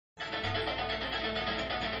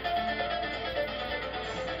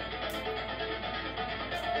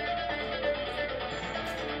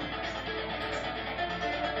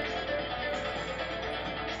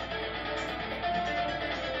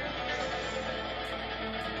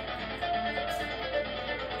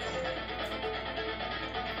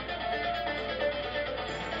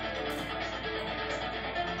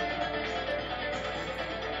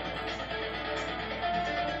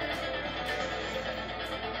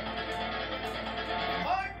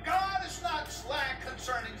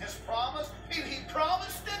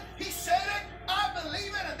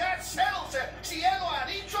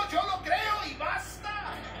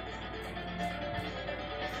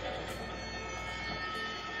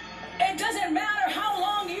Doesn't matter how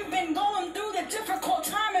long you've been going through the difficult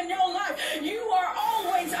time in your life, you are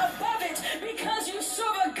always above it because you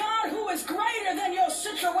serve a God who is greater than your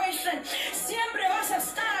situation. Siempre vas a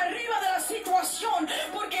estar arriba de la situación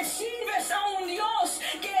porque sirves a un Dios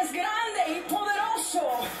que es grande y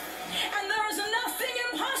poderoso. And there is nothing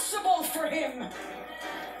impossible for him.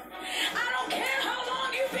 I don't care how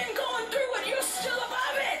long you've been going through it, you're still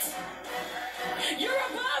above it. You're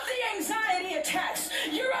above the anxiety attacks.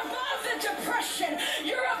 You're above the depression.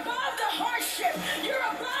 You're above the hardship. You're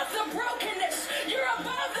above the brokenness. You're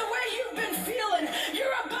above the way you've been feeling.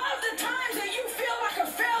 You're above the times that you feel like a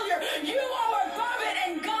failure. You are above it,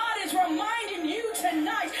 and God is reminding you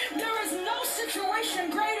tonight, there is no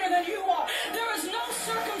situation greater than you are. There is no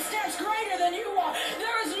circumstance greater than you are.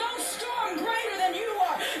 There is no storm greater than you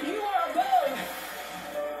are. You are above.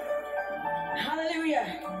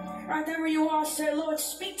 Hallelujah. Right there where you are, say, Lord,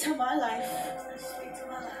 speak to my life.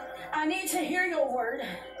 I need to hear your word.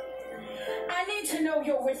 I need to know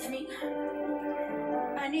you're with me.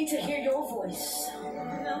 I need to hear your voice.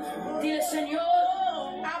 Dile,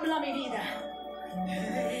 Señor, habla mi vida.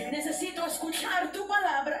 Necesito escuchar tu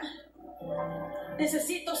palabra.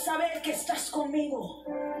 Necesito saber que estás conmigo.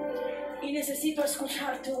 Y necesito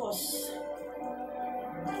escuchar tu voz.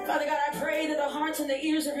 Father God, I pray that the hearts and the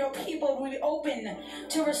ears of your people will be open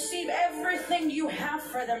to receive everything you have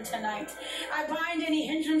for them tonight. I bind any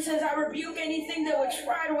hindrances. I rebuke anything that would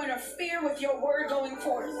try to interfere with your word going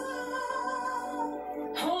forth.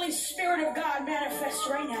 Holy Spirit of God, manifest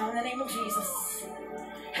right now in the name of Jesus.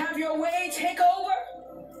 Have your way. Take over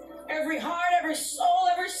every heart, every soul,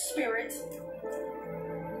 every spirit.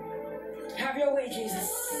 Have your way,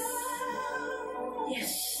 Jesus.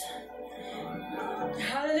 Yes.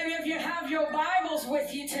 Hallelujah. If you have your Bibles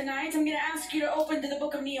with you tonight, I'm going to ask you to open to the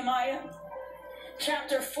book of Nehemiah,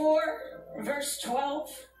 chapter 4, verse 12.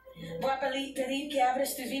 Voy a pedir que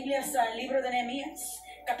abres tus Biblias al libro de Nehemías,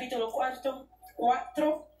 capítulo 4,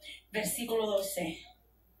 versículo 12.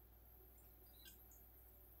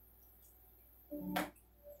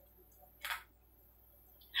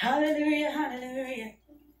 Hallelujah, hallelujah.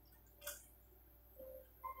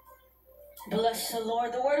 Bless the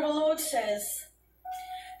Lord. The word of the Lord says,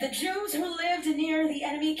 the Jews who lived near the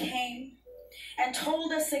enemy came and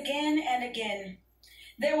told us again and again,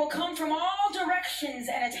 they will come from all directions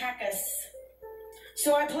and attack us.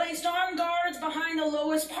 So I placed armed guards behind the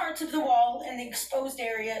lowest parts of the wall in the exposed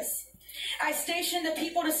areas. I stationed the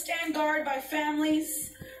people to stand guard by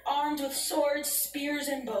families, armed with swords, spears,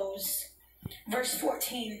 and bows. Verse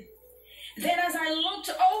 14. Then as I looked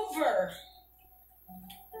over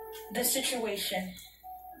the situation,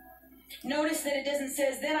 notice that it doesn't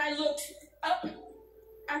say, then I looked up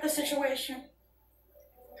at the situation.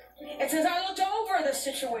 It says, I looked over the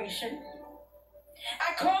situation.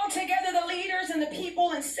 I called together the leaders and the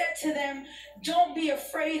people and said to them, don't be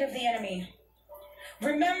afraid of the enemy.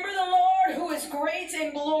 Remember the Lord who is great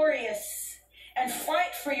and glorious, and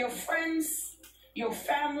fight for your friends, your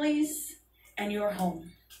families, and your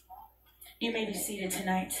home. You may be seated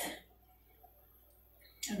tonight.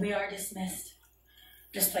 And we are dismissed.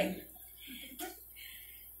 Just playing.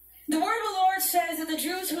 The word of the Lord says that the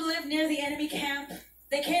Jews who lived near the enemy camp,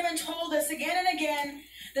 they came and told us again and again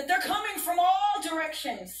that they're coming from all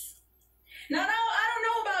directions. Now, I don't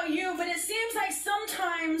know about you, but it seems like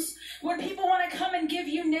sometimes when people want to come and give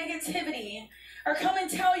you negativity or come and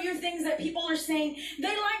tell you things that people are saying,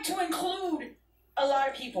 they like to include a lot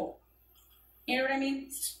of people. You know what I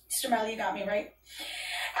mean? Sister Melly, you got me, right?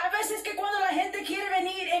 A veces que cuando la gente quiere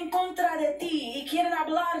venir en contra de ti y quieren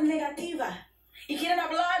hablar negativa y quieren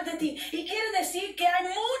hablar de ti y quieren decir que hay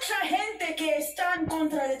mucha gente que está en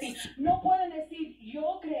contra de ti, no pueden decir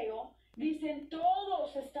yo creo, dicen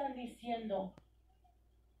todos están diciendo.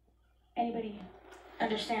 Anybody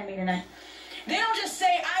understand me tonight? They don't just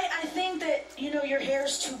say I think that your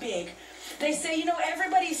hair's too big. They say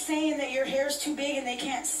everybody's saying that your hair's too big and they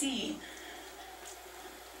can't see.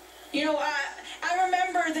 I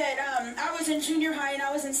remember that I was in junior high and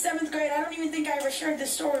I was in 7th grade. I don't even think I ever shared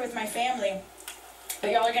this story with my family.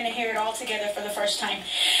 But y'all are going to hear it all together for the first time.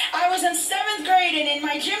 I was in 7th grade, and in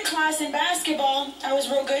my gym class in basketball, I was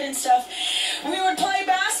real good and stuff. We would play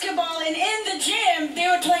basketball, and in the gym, they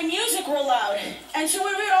would play music real loud. And so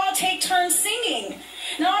we would all take turns singing.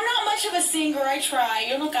 Now, I'm not much of a singer. I try.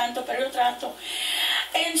 Yo no canto, pero yo trato.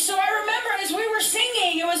 And so I remember as we were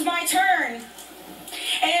singing, it was my turn.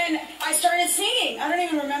 And I started singing. I don't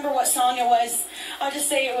even remember what song it was. I'll just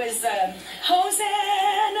say it was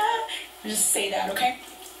Hosanna. I'll just say that, okay?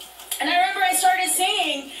 And I remember I started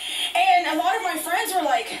singing, and a lot of my friends were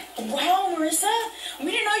like, wow, Marissa,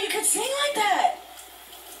 we didn't know you could sing like that.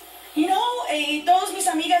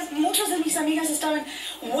 amigas, muchas de mis amigas estaban,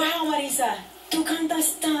 wow, Marissa, tú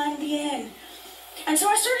cantas tan bien. And so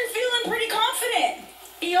I started feeling pretty confident.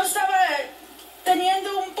 Y yo estaba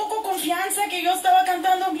teniendo un poco confianza que yo estaba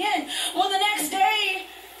cantando bien. Well, the next day,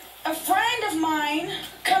 a friend of mine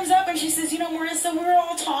comes up and she says, you know, Marissa, we were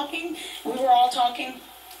all talking.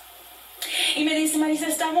 Y me dice,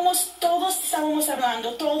 Marissa, todos estábamos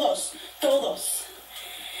hablando, todos.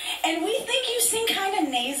 And we think you sing kind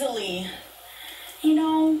of nasally, you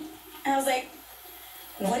know? And I was like,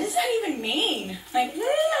 what does that even mean? Like,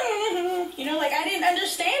 you know, like I didn't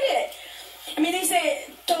understand it. Y me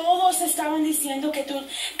dice, todos estaban diciendo que tú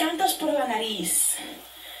cantas por la nariz.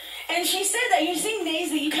 And she said that you sing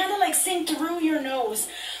nasally, you kind of like sing through your nose.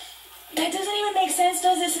 That doesn't even make sense,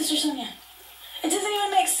 does it, Sister Sonia? It doesn't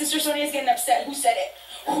even make Sister Sonia's getting upset. Who said it?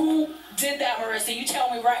 Who did that, Marissa? You tell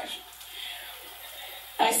me right.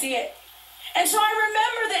 I see it. And so I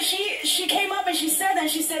remember that she came up and she said that.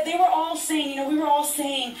 She said they were all saying, you know, we were all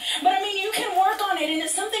saying. But I mean, you can work on it and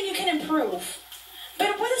it's something you can improve.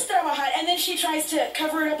 Pero puedes trabajar. And then she tries to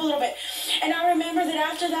cover it up a little bit. And I remember that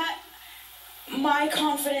after that, my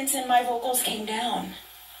confidence in my vocals came down.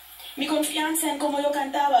 Mi confianza en como yo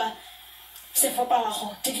cantaba se fue para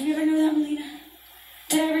abajo. Did you ever know that, Melina?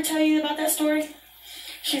 Did I ever tell you about that story?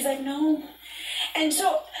 She's like, no. And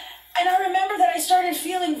I remember that I started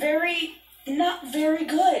feeling not very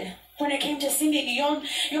good when it came to singing. Yo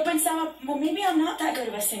pensaba, well, maybe I'm not that good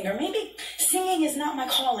of a singer. Maybe singing is not my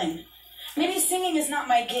calling. Maybe singing is not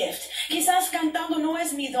my gift. Quizás cantando no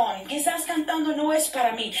es mi don. Quizás cantando no es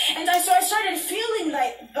para mí. And so I started feeling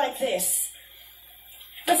like this.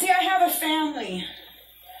 But see, I have a family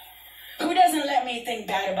who doesn't let me think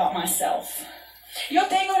bad about myself. Yo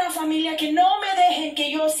tengo una familia que no me dejen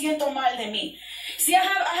que yo siento mal de mí. See, I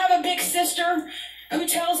have a big sister who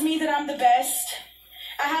tells me that I'm the best.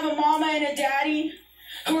 I have a mama and a daddy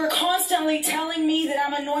who are constantly telling me that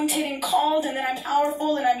I'm anointed and called and that I'm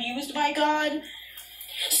powerful and I'm used by God.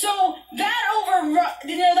 So that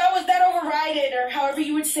overrided, or however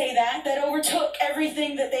you would say that overtook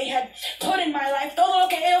everything that they had put in my life. Todo lo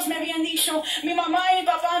que ellos me habían dicho. Mi mamá y mi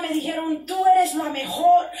papá me dijeron, tú eres la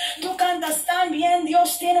mejor, tú cantas tan bien,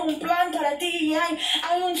 Dios tiene un plan para ti y hay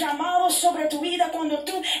un llamado sobre tu vida cuando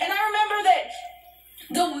tú. And I remember that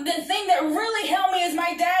the thing that really helped me is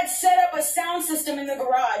my dad set up a sound system in the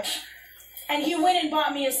garage. And he went and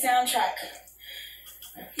bought me a soundtrack.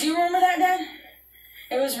 Do you remember that, Dad?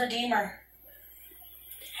 It was Redeemer.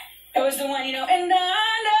 It was the one, you know, and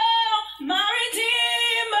I know my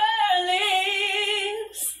Redeemer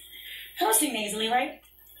lives. I don't sing nasally, right?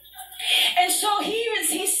 And so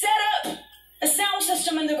he set up a sound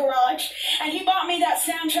system in the garage, and he bought me that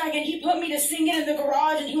soundtrack, and he put me to sing it in the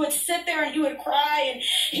garage, and he would sit there and he would cry, and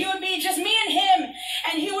he would be just me and him,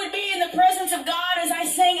 and he would be in the presence of God as I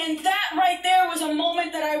sang. And that right there was a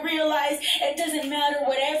moment that I realized it doesn't matter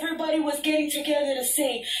what everybody was getting together to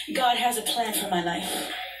say, God has a plan for my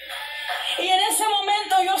life. Y en ese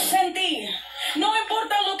momento yo sentí, no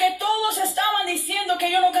importa lo que todos estaban diciendo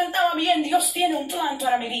que yo no cantaba bien, Dios tiene un plan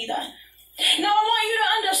para mi vida. Now I want you to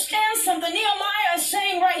understand something. Nehemiah is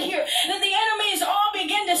saying right here that the enemies all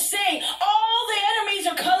begin to say, all the enemies,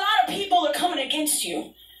 a lot of people are coming against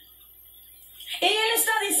you. Y él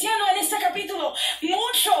está diciendo en este capítulo,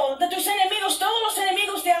 muchos de tus enemigos, todos los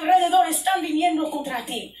enemigos de alrededor están viniendo contra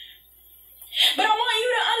ti. But I want you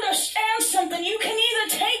to understand something. You can either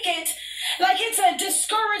take it like it's a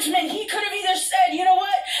discouragement. He could have either said, you know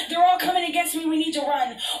what, they're all coming against me, we need to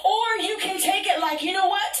run. Or you can take it like, you know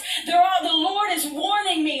what, the Lord is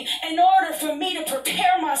warning me in order for me to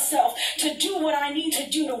prepare myself to do what I need to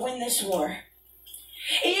do to win this war.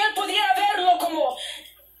 Y él pudiera verlo como,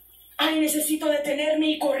 ay, necesito detenerme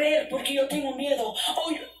y correr porque yo tengo miedo.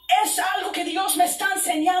 O es algo que Dios me está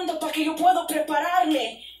enseñando para que yo pueda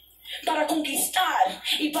prepararme para conquistar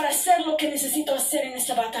y para hacer lo que necesito hacer en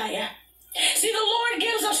esta batalla. See, the Lord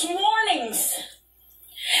gives us warnings.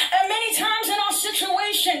 And many times in our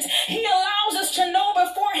situations, He allows us to know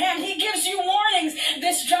beforehand. He gives you warnings.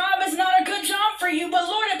 This job is not a good job for you, but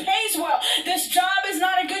Lord, it pays well. This job is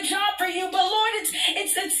not a good job for you, but Lord,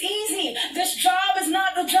 it's easy. This job is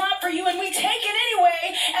not the job for you, and we take it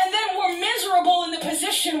anyway, and then we're miserable in the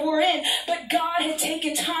position we're in. But God had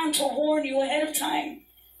taken time to warn you ahead of time.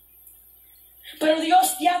 Pero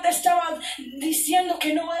Dios ya te estaba diciendo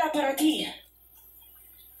que no era para ti.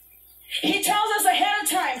 He tells us ahead of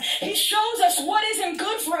time. He shows us what isn't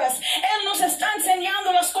good for us. Él nos está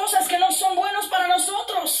enseñando las cosas que no son buenos para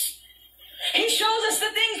nosotros. He shows us the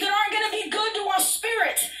things that aren't going to be good to our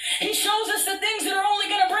spirit. He shows us the things that are only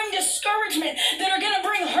going to bring discouragement, that are going to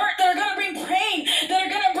bring hurt, that are going to bring pain, that are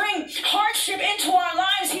going to bring hardship into our lives.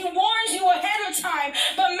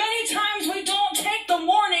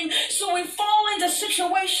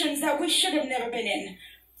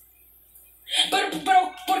 Pero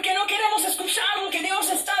porque no queremos escuchar lo que Dios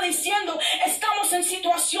está diciendo, estamos en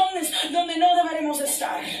situaciones donde no deberemos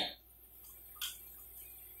estar.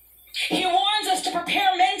 He warns us to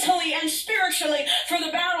prepare mentally and spiritually for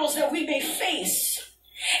the battles that we may face.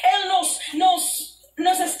 Él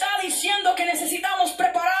nos está diciendo que necesitamos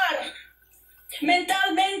preparar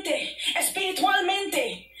mentalmente,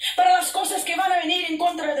 espiritualmente, para las cosas que van a venir en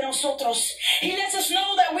contra de nosotros. He lets us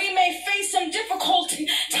know that we may face some difficult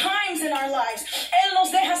times in our lives. Él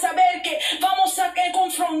nos deja saber que vamos a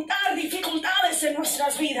confrontar dificultades en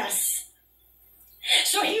nuestras vidas.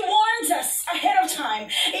 So he warns us ahead of time.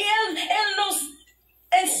 Y él nos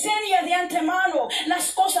enseña de antemano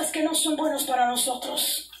las cosas que no son buenas para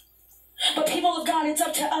nosotros. But people of God, it's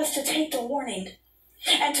up to us to take the warning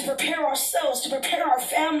and to prepare ourselves, to prepare our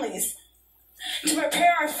families, to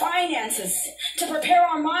prepare our finances, to prepare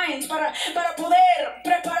our minds para poder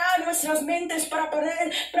preparar nuestras mentes, para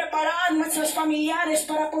poder preparar nuestros familiares,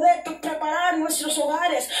 para poder preparar nuestros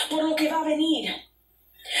hogares por lo que va a venir.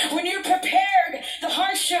 When you're prepared, the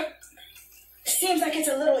hardship seems like it's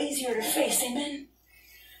a little easier to face. Amen.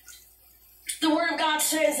 The Word of God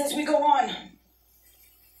says as we go on,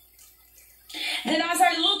 then as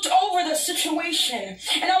I looked over the situation,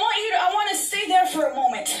 and I want to stay there for a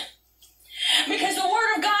moment, because the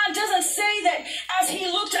Word of God doesn't say that as he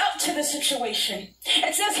looked up to the situation.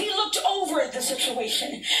 It says he looked over the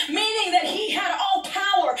situation, meaning that he had all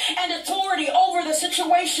power and authority over the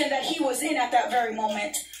situation that he was in at that very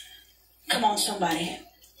moment. Come on, somebody.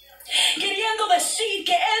 Queriendo decir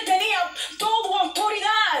que él tenía toda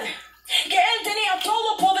autoridad, que él tenía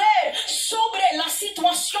todo poder sobre la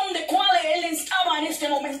situación de cual él estaba en este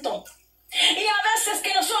momento. Y a veces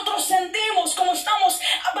que nosotros sentimos como estamos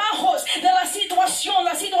abajo de la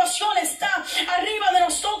situación está arriba de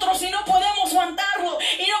nosotros y no podemos aguantarlo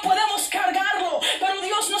y no podemos cargarlo, pero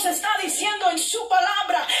Dios nos está diciendo en su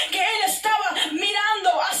palabra que Él estaba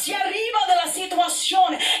mirando hacia arriba de la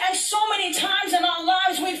situación. And so many times in our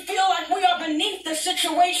lives we feel like we are beneath the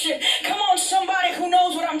situation. Come on, somebody who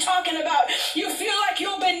knows what I'm talking about. You feel like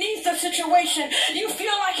you're beneath the situation. You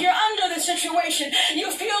feel like you're under the situation. You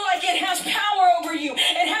feel like it has power over you.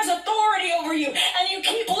 It has authority over you. And you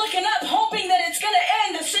keep looking up hoping that it's going to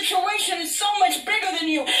end. The situation is so much bigger than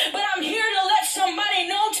you. But I'm here to let somebody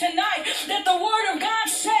know tonight that the Word of God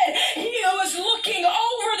said He was looking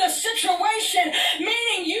over the situation,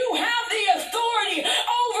 meaning you have the authority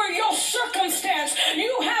over your circumstance.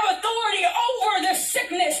 You have authority over the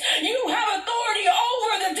sickness. You have authority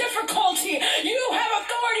over the difficulty. You have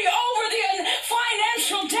authority over the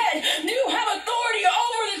financial debt. You have authority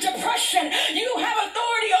over the depression. You have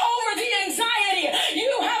authority over the anxiety.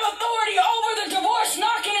 You have authority over the divorce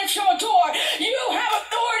knocking at your door. You have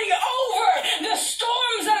authority over the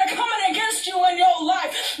storms that are coming against you in your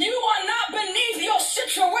life. You are not beneath your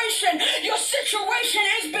situation. Your situation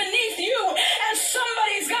is beneath you. And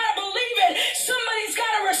somebody's got to believe it. Somebody's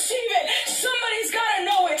got to receive it. Somebody's got to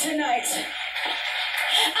know it tonight.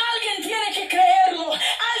 Alguien tiene que creerlo.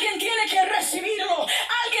 Alguien tiene que recibirlo.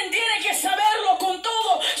 Alguien tiene que saberlo con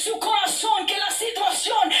todo su corazón que la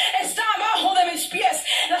situación está abajo de mis pies.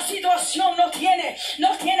 La situación no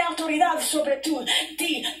tiene autoridad sobre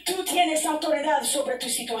ti. Tú tienes autoridad sobre tu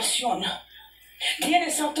situación.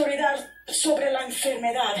 Tienes autoridad sobre la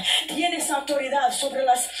enfermedad. Tienes autoridad sobre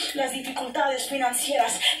las dificultades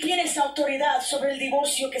financieras. Tienes autoridad sobre el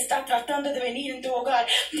divorcio que está tratando de venir en tu hogar.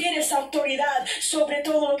 Tienes autoridad sobre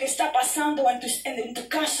todo lo que está pasando en tu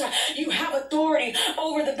casa. You have authority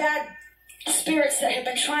over the bad spirits that have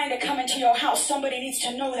been trying to come into your house. Somebody needs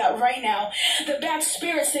to know that right now. The bad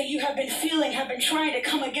spirits that you have been feeling have been trying to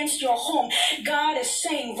come against your home. God is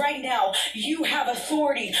saying right now, you have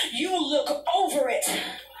authority. You look over it.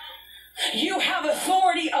 You have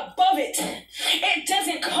authority above it. It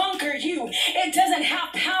doesn't conquer you. It doesn't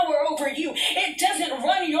have power over you. It doesn't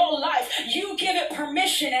run your life. You give it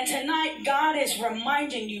permission. And tonight, God is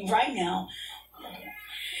reminding you right now.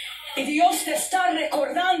 Y Dios te está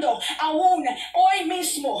recordando aún hoy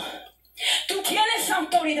mismo. Tú tienes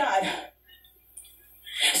autoridad.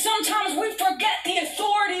 Sometimes we forget the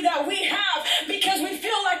authority that we have because we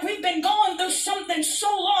feel like we've been going through something so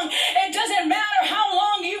long. It doesn't matter how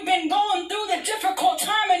long you've been going through the difficult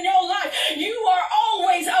time in your life. You are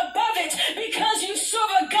always above it because you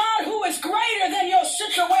serve a God who is greater than your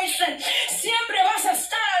situation. Siempre vas a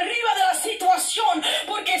estar arriba de la situación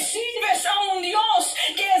porque sirves a un Dios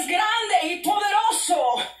que es grande y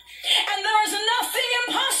poderoso. And there is nothing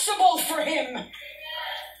impossible for Him.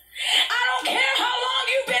 I don't care how long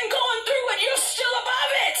you've been going through it, you're still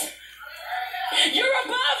above it. You're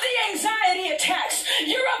above the anxiety attacks.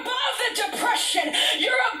 You're above the depression.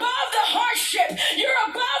 You're above the hardship.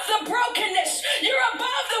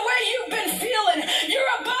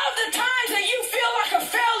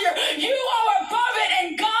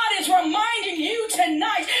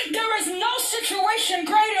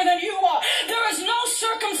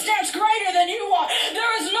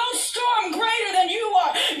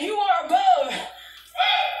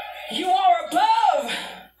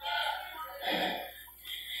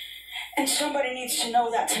 to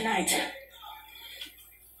know that tonight.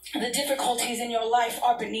 The difficulties in your life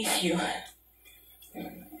are beneath you.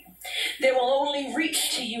 They will only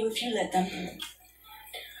reach to you if you let them.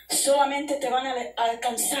 Solamente te van a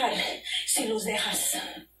alcanzar si los dejas.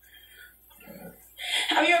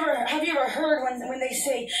 Have you ever heard when they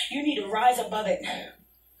say you need to rise above it?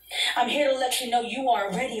 I'm here to let you know you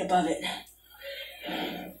are already above it.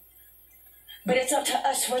 But it's up to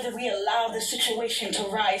us whether we allow the situation to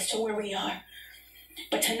rise to where we are.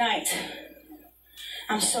 But tonight,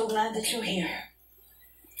 I'm so glad that you're here.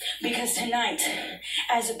 Because tonight,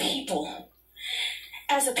 as a people,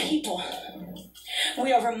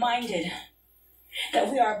 we are reminded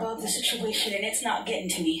that we are above the situation and it's not getting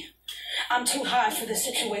to me. I'm too high for the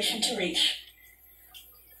situation to reach.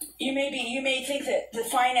 You may think that the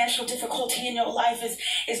financial difficulty in your life is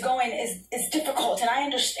difficult, and I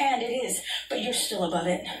understand it is, but you're still above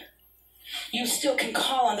it. You still can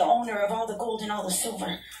call on the owner of all the gold and all the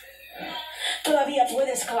silver. Todavía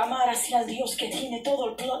puedes clamar hacia el Dios que tiene todo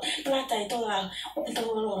el plata y todo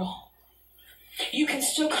el oro. You can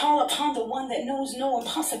still call upon the one that knows no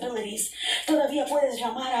impossibilities. Todavía puedes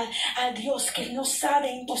llamar al Dios que no sabe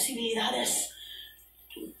imposibilidades.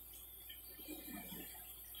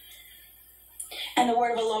 And the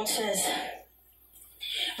word of the Lord says,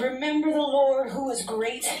 remember the Lord who is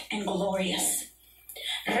great and glorious.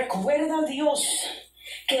 Recuerda al Dios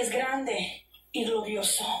que es grande y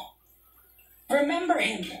glorioso. Remember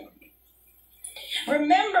him.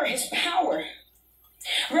 Remember his power.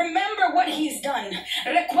 Remember what he's done.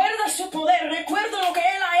 Recuerda su poder. Recuerda lo que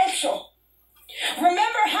él ha hecho.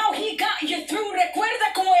 Remember how he got you through.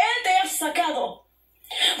 Recuerda como él te ha sacado.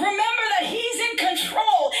 Remember that he's in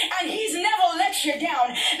control and he's never let you down.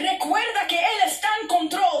 Recuerda que él está en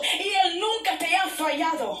control y él nunca te ha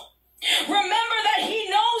fallado. Remember that he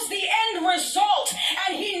knows the end result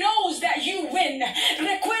and he knows that you win.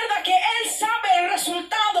 Recuerda que él sabe el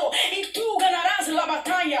resultado y tú ganarás la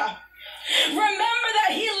batalla. Remember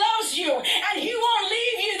that he loves you and he won't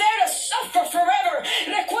leave you there to suffer forever.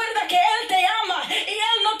 Recuerda que él te ama y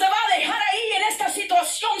él no te va a dejar ahí en esta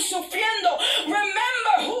situación sufriendo.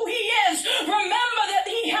 Remember who he is. Remember that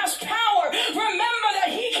he has power. Remember that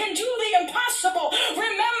he can do the impossible.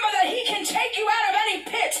 Remember that he can take you out of any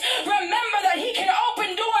pit. Remember that he can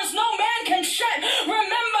open doors no man can shut.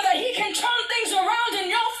 Remember that he can turn things around in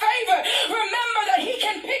your favor. Remember that he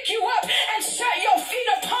can pick you up and set your feet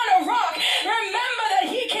upon a rock. Remember that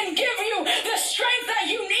he can give you the strength that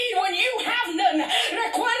you need when you have none.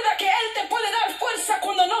 Recuerda que él te puede dar fuerza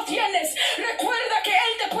cuando no tienes. Recuerda que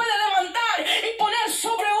él te puede levantar y poner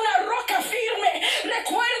sobre una roca firme.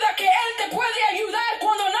 Recuerda que él te puede ayudar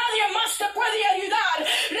cuando nadie más te puede ayudar.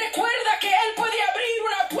 Recuerda que él puede abrir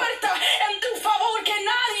una puerta en tu favor que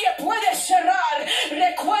nadie puede cerrar.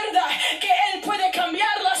 Recuerda que él puede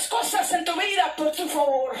cambiar las cosas en tu vida por tu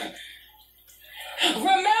favor.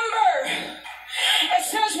 Remember, it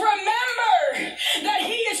says remember that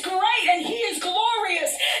he is great and he is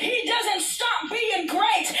glorious. He doesn't stop being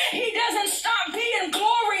great. He doesn't stop being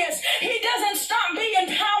glorious. He doesn't stop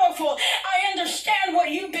being powerful. I understand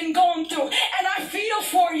what you've been going through and I feel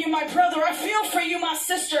for you, my brother. I feel for you, my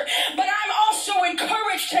sister. But I'm also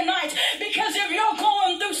encouraged tonight because if you're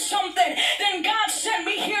going through something, then God sent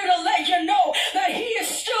me here to let you know that he is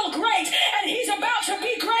still great and he's about to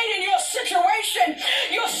be great in your situation.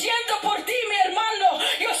 Yo siento por ti, mi hermano.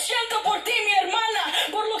 Yo siento por ti, mi hermana,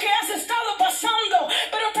 por lo que has estado pasando.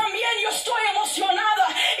 Pero también yo estoy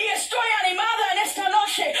emocionada y estoy animada en esta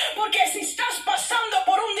noche. Porque si estás pasando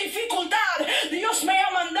por una dificultad, Dios me ha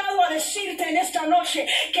mandado a decirte en esta noche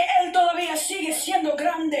que Él todavía sigue siendo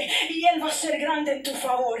grande y Él va a ser grande en tu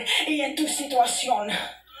favor y en tu situación.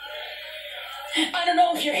 I don't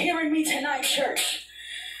know if you're hearing me tonight, church,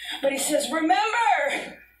 but he says, remember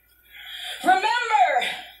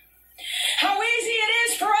how easy it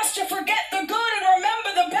is for us to forget the good and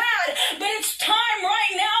remember the bad, but it's time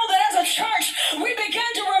right now that as a church we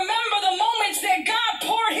begin to remember the moments that God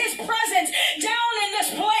poured his presence down in this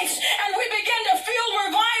place and we begin to feel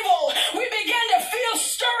revival. We begin to feel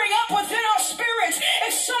stirring up within our spirits.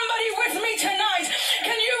 Is somebody with me tonight?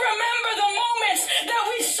 Can you remember the moments that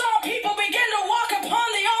we saw people begin to walk upon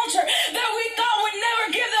the altar that we thought would never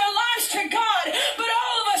give their lives to God, but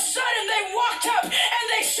all of a sudden they walked up and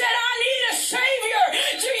they said, I need a Savior.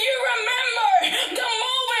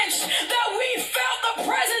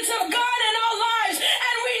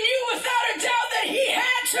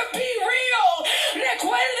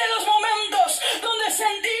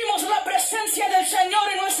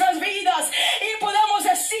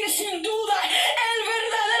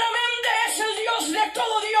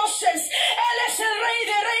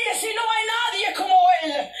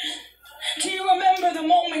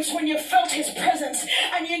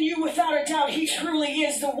 truly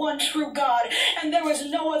is the one true God, and there is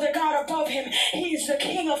no other God above him. He is the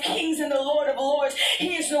King of kings and the Lord of lords.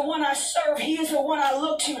 He is the one I serve. He is the one I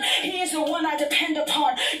look to. He is the one I depend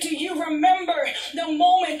upon. Do you remember the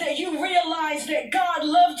moment that you realized that God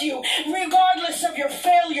loved you, regardless of your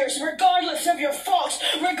failures, regardless of your faults,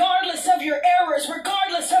 regardless of your errors,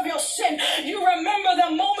 regardless of your sin? You remember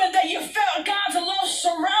the moment that you felt God's love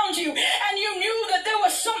surround you and you knew that there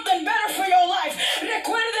was something better for your life.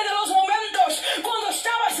 Recuerde de los momentos cuando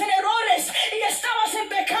estabas en errores y estabas en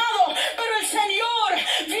pecado, pero el Señor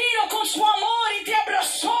vino con su amor y te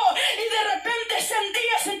abrazó, y de repente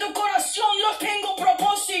sentías en tu corazón: yo tengo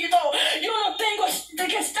propósito, yo no tengo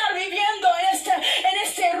que estar viviendo en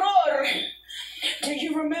este error. Do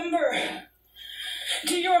you remember?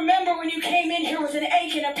 Do you remember when you came in here with an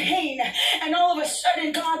ache and a pain, and all of a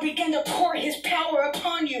sudden God began to pour his power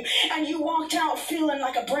upon you, and you walked out feeling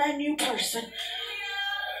like a brand new person?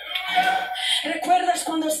 ¿Recuerdas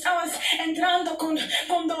cuando estabas entrando con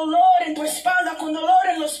dolor en tu espalda, con dolor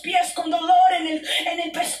en los pies, con dolor en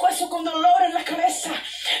el pescuezo, con dolor en la cabeza?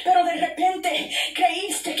 Pero de repente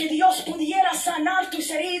creíste que Dios pudiera sanar tus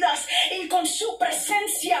heridas, y con su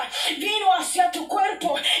presencia vino hacia tu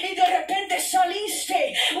cuerpo, y de repente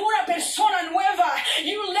saliste una persona nueva.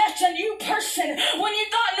 You left a new person when you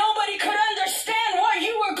thought nobody could understand what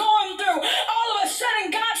you were going through. All of a sudden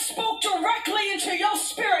God spoke directly into your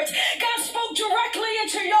spirit. God spoke directly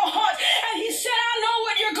into your heart, and he said, I know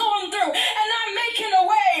what you're going through, and I'm making a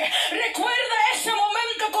way. Recuerda ese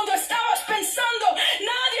momento cuando estabas pensando: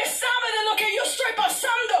 nadie sabe de lo que yo estoy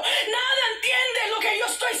pasando, nadie entiende lo que yo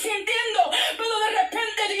estoy sintiendo, pero de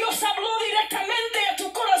repente Dios habló directamente a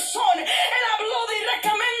tu corazón, él habló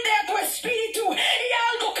directamente a tu espíritu, y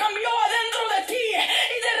algo cambió adentro de ti,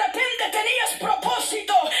 y de repente tenías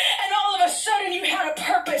propósito, and all of a sudden you had a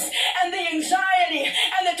purpose, and the anxiety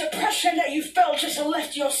and the depression that you felt just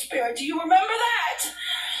left your spirit. Do you remember that?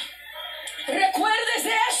 ¿Recuerdes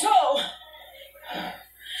de eso?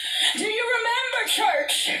 Do you remember,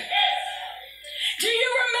 church? Do you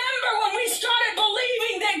remember when we started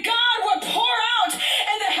believing that God would pour out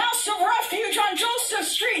in the House of Refuge on Joseph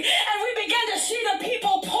Street, and we began to see the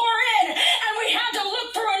people pour in, and we had to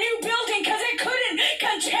look for a new building because it couldn't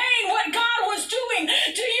contain what God was doing?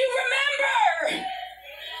 Do you remember?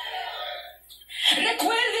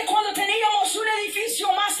 Recuerde cuando teníamos un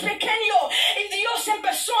edificio más pequeño y Dios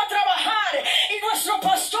empezó a trabajar, y nuestro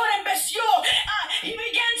pastor empezó he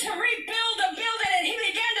began to rebuild the building, and he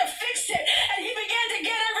began to fix it, and he began to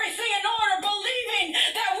get everything in order, believing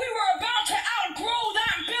that we were about to outgrow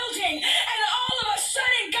that building. And all of a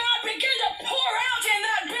sudden God began to pour out in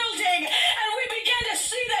that building, and we began to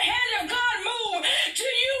see the hand of God move. Do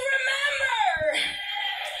you remember?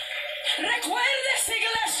 ¿Recuerdes,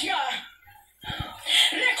 iglesia?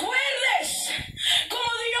 ¿Recuerdes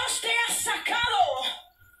cómo Dios te ha sacado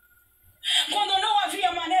cuando no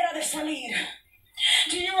había manera de salir?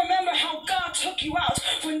 Do you remember how God took you out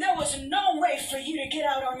when there was no way for you to get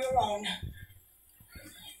out on your own?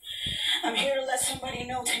 I'm here to let somebody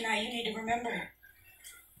know tonight, you need to remember.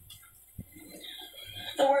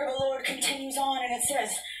 The word of the Lord continues on, and it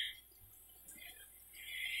says,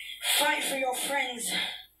 fight for your friends,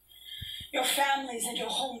 your families, and your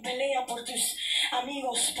home. Pelea por tus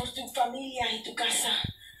amigos, por tu familia y tu casa.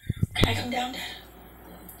 Can I come down?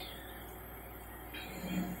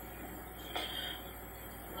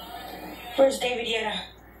 Where's David Yetta?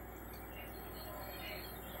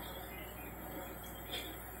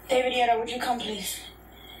 David Yetta, would you come, please?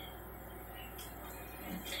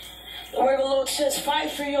 The word of the Lord says,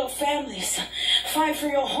 fight for your families, fight for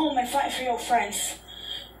your home, and fight for your friends.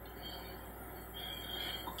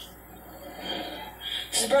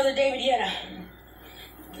 This is Brother David Yetta.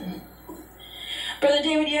 Brother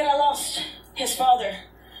David Yetta lost his father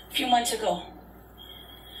a few months ago.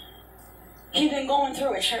 He's been going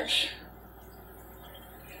through it, church.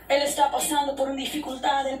 Él está pasando por una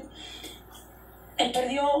dificultad. Él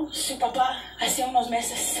perdió su papá hace unos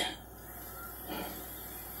meses.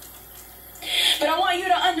 But I want you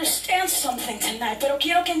to understand something tonight. Pero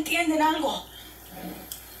quiero que entiendan algo.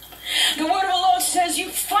 The word of the Lord says you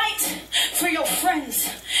fight for your friends.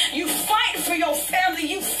 You fight for your family.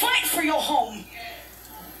 You fight for your home.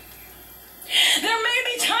 There may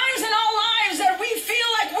be times in our lives that we feel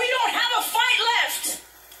like we don't have a fight left.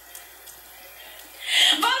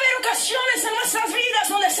 Va a haber ocasiones en nuestras vidas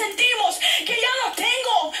donde sentimos que ya no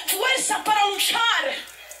tengo fuerza para luchar.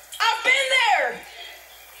 I've been there.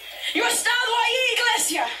 Yo he estado ahí,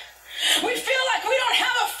 iglesia. We feel like we don't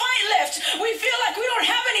have a fight left. We feel like we don't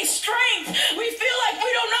have any strength. We feel like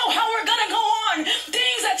we don't know how we're going to go on.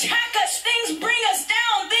 Things attack us. Things bring us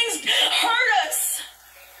down. Things hurt us.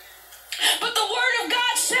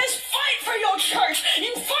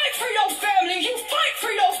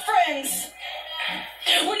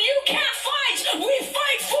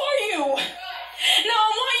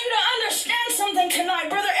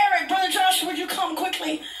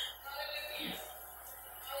 quickly.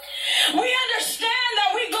 We understand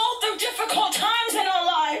that we go through difficult times in our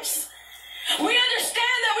lives. We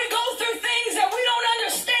understand that we go through things that we don't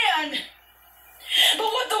understand. But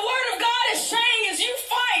what the Word of God is saying is you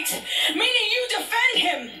fight, meaning you defend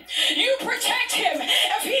him, you protect him.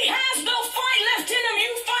 If he has no fight left in him,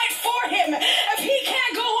 you fight for him. If he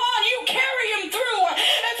can't go on, you carry him through.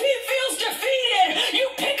 If he feels defeated, you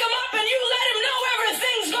pick him up and you let him know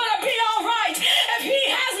everything's going to be all right. If he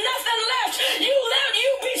has nothing left, you let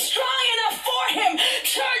you be strong enough for him.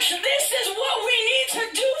 Church, this is what we need to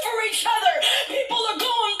do for each other. People are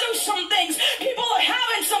going through some things. People are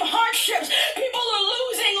having some hardships. People are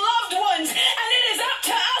losing loved ones. And it is up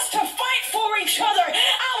to us to fight for each other.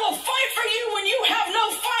 I will fight for you when you have no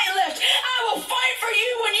fight left. I will fight for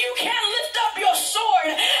you when you can't lift up your sword.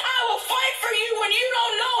 I will fight for you when you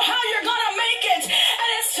don't know how you're going to make it. And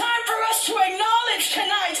it's time for us to acknowledge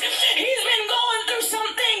tonight. He's been going through some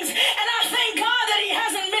things. And I thank God that he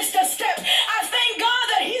hasn't missed a step. I thank God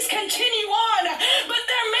that he's continued on. But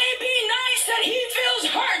there may be nights that he feels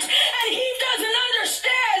hurt and he doesn't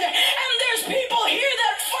understand. And there's people here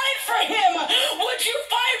that fight for him. Would you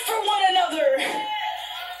fight for one another?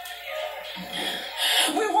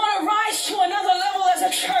 We want to rise to another level as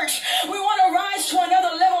a church. We want to rise to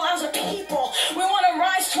another level as a people. We want to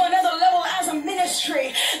rise to another level as a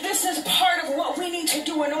ministry. This is part of what we need to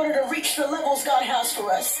do in order to reach the levels God has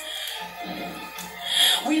for us.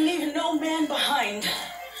 We leave no man behind.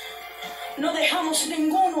 No dejamos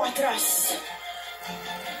ninguno atrás.